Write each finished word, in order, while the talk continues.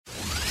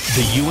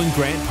The Ewan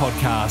Grant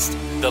Podcast,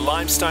 the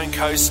Limestone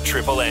Coast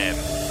Triple M.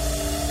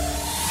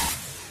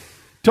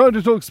 Time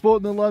to talk sport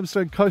in the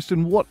Limestone Coast,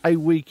 and what a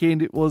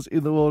weekend it was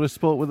in the world of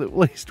sport, with at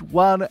least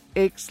one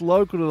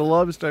ex-local to the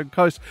Limestone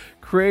Coast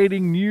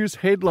creating news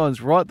headlines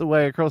right the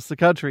way across the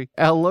country.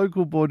 Our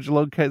local born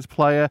Geelong Cats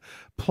player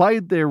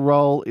played their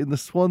role in the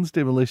Swans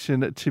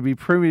demolition to be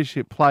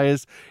premiership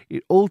players.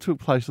 It all took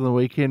place on the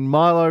weekend.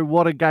 Milo,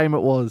 what a game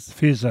it was.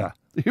 Fizzer.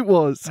 It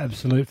was.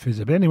 Absolute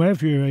fizzer. But anyway,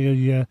 if you're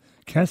a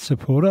Cats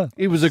supporter...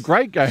 It was a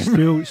great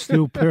game.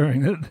 Still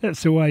purring it.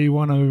 That's the way you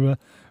want to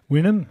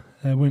win them.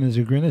 Winners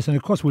are grinners. And,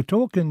 of course, we're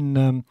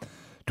talking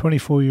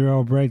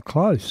 24-year-old Brad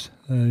Close,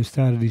 who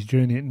started his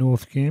journey at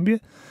North Gambier,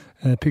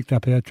 picked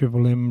up our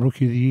Triple M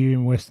Rookie of the Year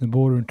in Western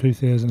Border in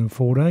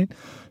 2014,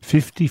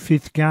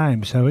 55th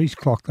game, so he's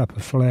clocked up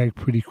a flag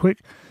pretty quick.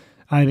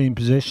 18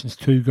 possessions,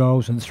 2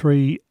 goals and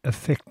 3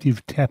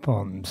 effective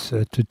tap-ons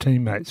to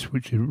teammates,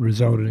 which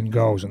resulted in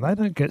goals. And they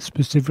don't get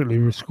specifically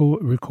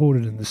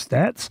recorded in the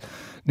stats.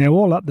 Now,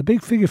 all up, the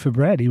big figure for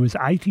Brad, he was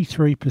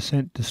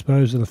 83%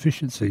 disposal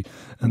efficiency,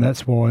 and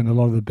that's why in a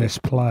lot of the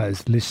best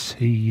players lists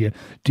he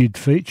did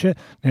feature.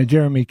 Now,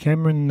 Jeremy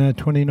Cameron,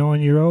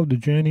 29-year-old, the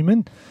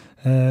journeyman,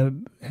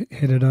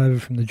 headed over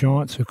from the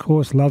Giants, of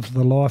course, loves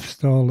the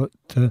lifestyle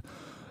at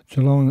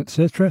Geelong,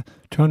 etc.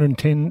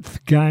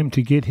 210th game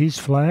to get his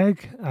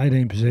flag,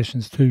 18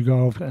 possessions, 2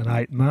 goals and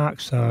 8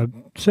 marks. So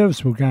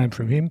serviceable game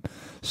from him,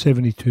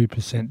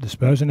 72%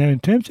 disposal. Now, in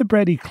terms of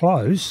Brady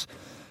Close,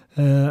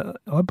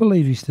 I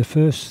believe he's the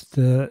first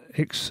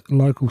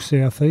ex-local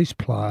Southeast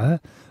player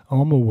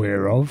I'm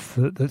aware of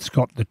that's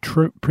got the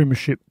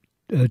premiership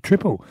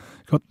triple.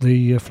 Got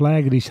the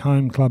flag at his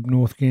home club,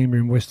 North Gambier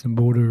in Western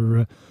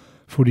Border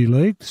Footy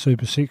League,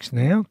 Super 6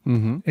 now.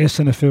 Mm-hmm.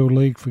 SNFL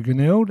League for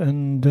Glenelg,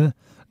 and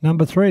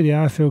number 3, the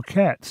AFL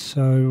Cats.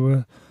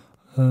 So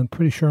I'm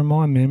pretty sure in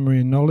my memory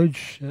and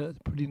knowledge, a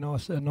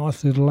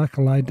nice little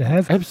accolade to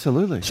have.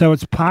 Absolutely. So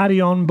it's party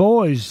on,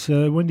 boys.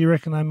 When do you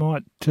reckon they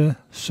might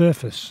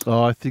surface?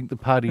 Oh, I think the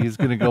party is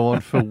going to go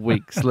on for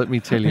weeks, let me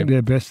tell you. I think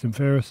they're best and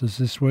fairest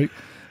this week.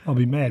 I'll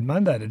be Mad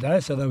Monday today,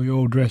 so they'll be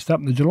all dressed up.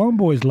 And the Geelong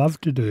boys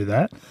love to do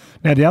that.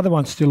 Now, the other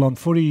one's still on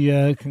footy.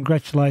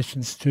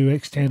 Congratulations to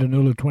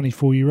ex-Tandanoola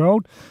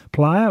 24-year-old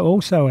player,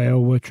 also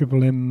our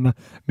Triple M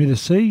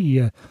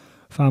Midasea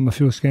Farmer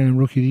Phil Scanlon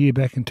Rookie of the Year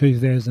back in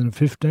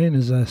 2015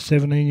 as a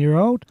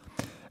 17-year-old.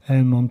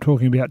 And I'm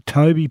talking about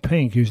Toby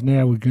Pink, who's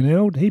now with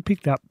Glenelg. He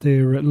picked up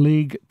their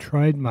league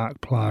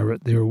trademark player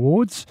at their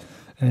awards.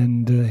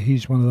 And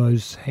he's one of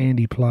those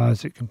handy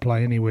players that can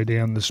play anywhere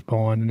down the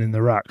spine and in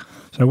the ruck.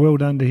 So well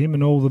done to him,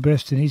 and all the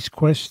best in his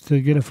quest to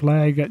get a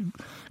flag at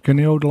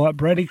Glenelg like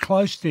Brady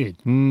Close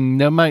did.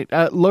 Now, mate,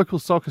 local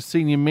soccer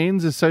senior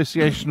men's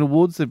association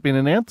awards have been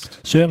announced.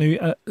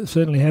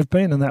 Certainly have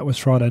been, and that was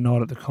Friday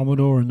night at the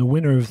Commodore. And the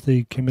winner of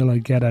the Camillo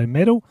Gatto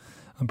medal,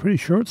 I'm pretty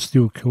sure it's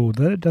still called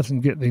that. It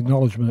doesn't get the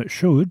acknowledgement it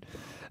should.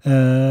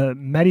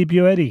 Matty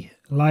Buetti.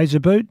 Laser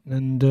boot,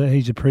 and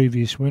he's a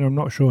previous winner. I'm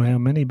not sure how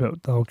many, but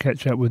I'll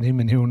catch up with him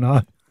and he'll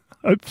know,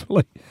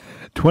 hopefully.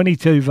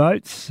 22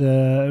 votes.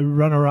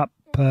 Runner-up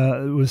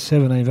was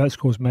 17 votes. Of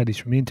course, Matty's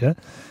from Inter.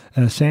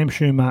 Sam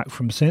Schumark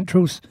from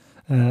Centrals.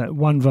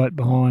 1 vote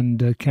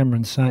behind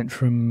Cameron Saint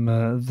from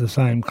the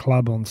same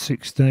club on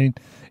 16.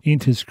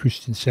 Inter's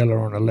Christian Seller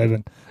on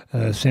 11.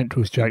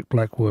 Central's Jake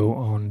Blackwell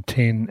on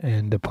 10,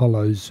 and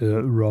Apollo's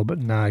Rob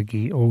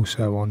Nagy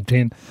also on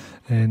 10.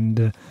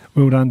 And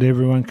well done to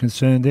everyone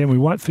concerned there. We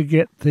won't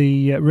forget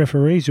the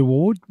Referees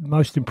Award.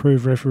 Most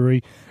Improved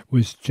Referee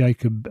was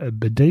Jacob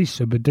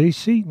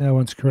Badisi. No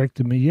one's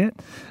corrected me yet.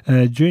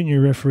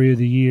 Junior Referee of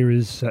the Year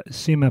is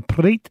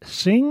Simapreet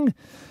Singh.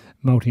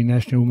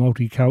 Multinational,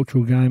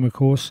 multicultural game, of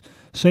course.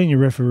 Senior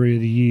Referee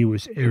of the Year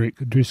was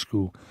Eric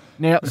Driscoll.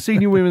 Now,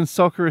 Senior Women's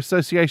Soccer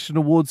Association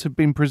awards have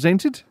been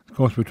presented. Of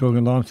course, we're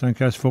talking Limestone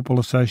Coast Football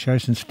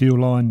Association, Steel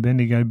Line,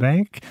 Bendigo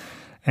Bank.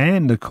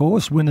 And, of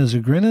course, winners are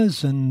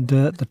grinners, and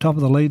at the top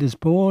of the leaders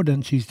board,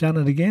 and she's done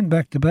it again,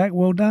 back-to-back.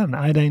 Well done.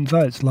 18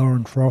 votes,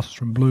 Lauren Frost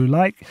from Blue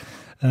Lake.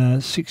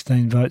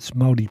 16 votes,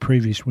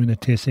 multi-previous winner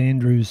Tess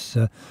Andrews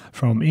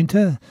from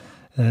Inter.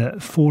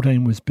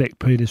 14 was Beck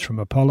Peters from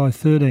Apollo.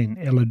 13,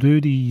 Ella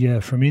Doody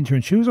from Inter,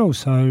 and she was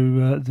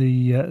also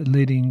the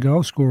leading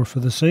goal scorer for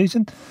the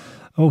season.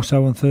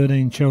 Also on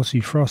 13, Chelsea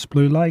Frost,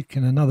 Blue Lake,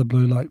 and another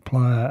Blue Lake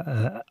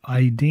player,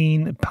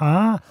 Aideen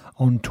Parr,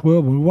 on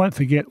 12. And we won't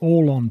forget,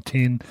 all on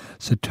 10,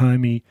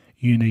 Satomi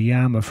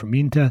Uniyama from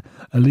Inter,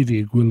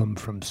 Olivia Gwillam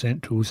from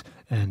Centrals,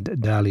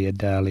 and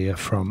Dahlia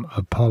from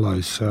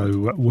Apollo.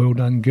 So well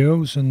done,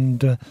 girls,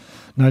 and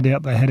no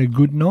doubt they had a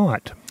good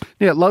night.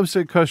 Now,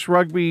 Limestone Coast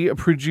Rugby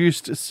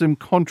produced some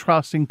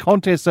contrasting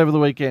contests over the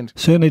weekend.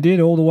 Certainly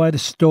did, all the way to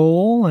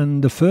Stawell,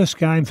 and the first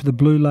game for the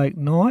Blue Lake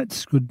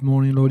Knights. Good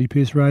morning, Lordy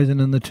Pearce-Raisin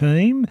and the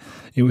team.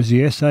 It was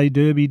the SA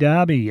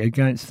Derby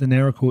against the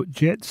Narracourt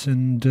Jets,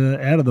 and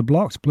out of the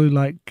blocks, Blue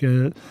Lake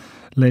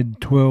led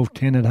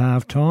 12-10 at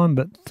half-time,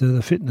 but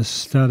the fitness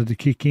started to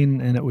kick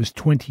in, and it was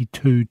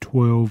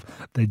 22-12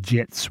 the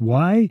Jets'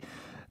 way.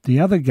 The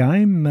other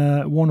game,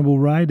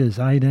 Warrnambool Raiders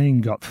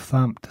 18 got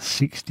thumped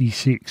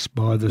 66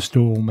 by the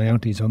Stawell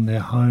Mounties on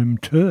their home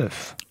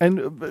turf.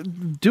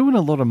 And doing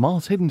a lot of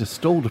miles heading to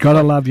Stawell.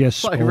 Gotta love your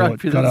sport.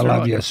 Rugby, Gotta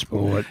love right. your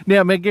sport.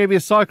 Now,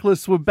 Magavia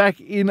cyclists were back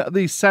in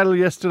the saddle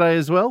yesterday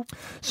as well.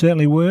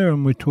 Certainly were,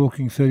 and we're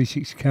talking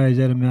 36 k's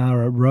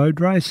Adamara road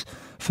race.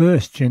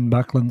 First, Jen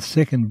Buckland,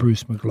 second,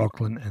 Bruce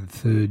McLaughlin, and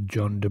third,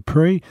 John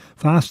Dupree.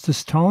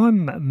 Fastest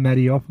time,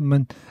 Matty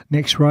Opperman.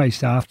 Next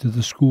race after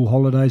the school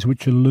holidays,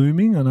 which are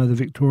looming. I know the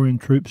Victorian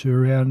troops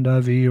are around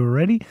over here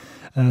already.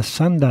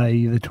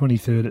 Sunday, the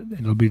 23rd,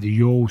 it'll be the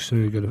Yawl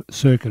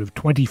circuit of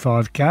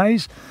 25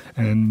 k's,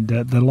 and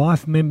the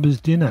Life Members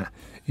Dinner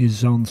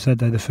is on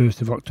Saturday the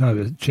 1st of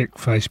October. Check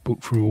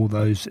Facebook for all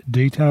those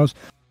details.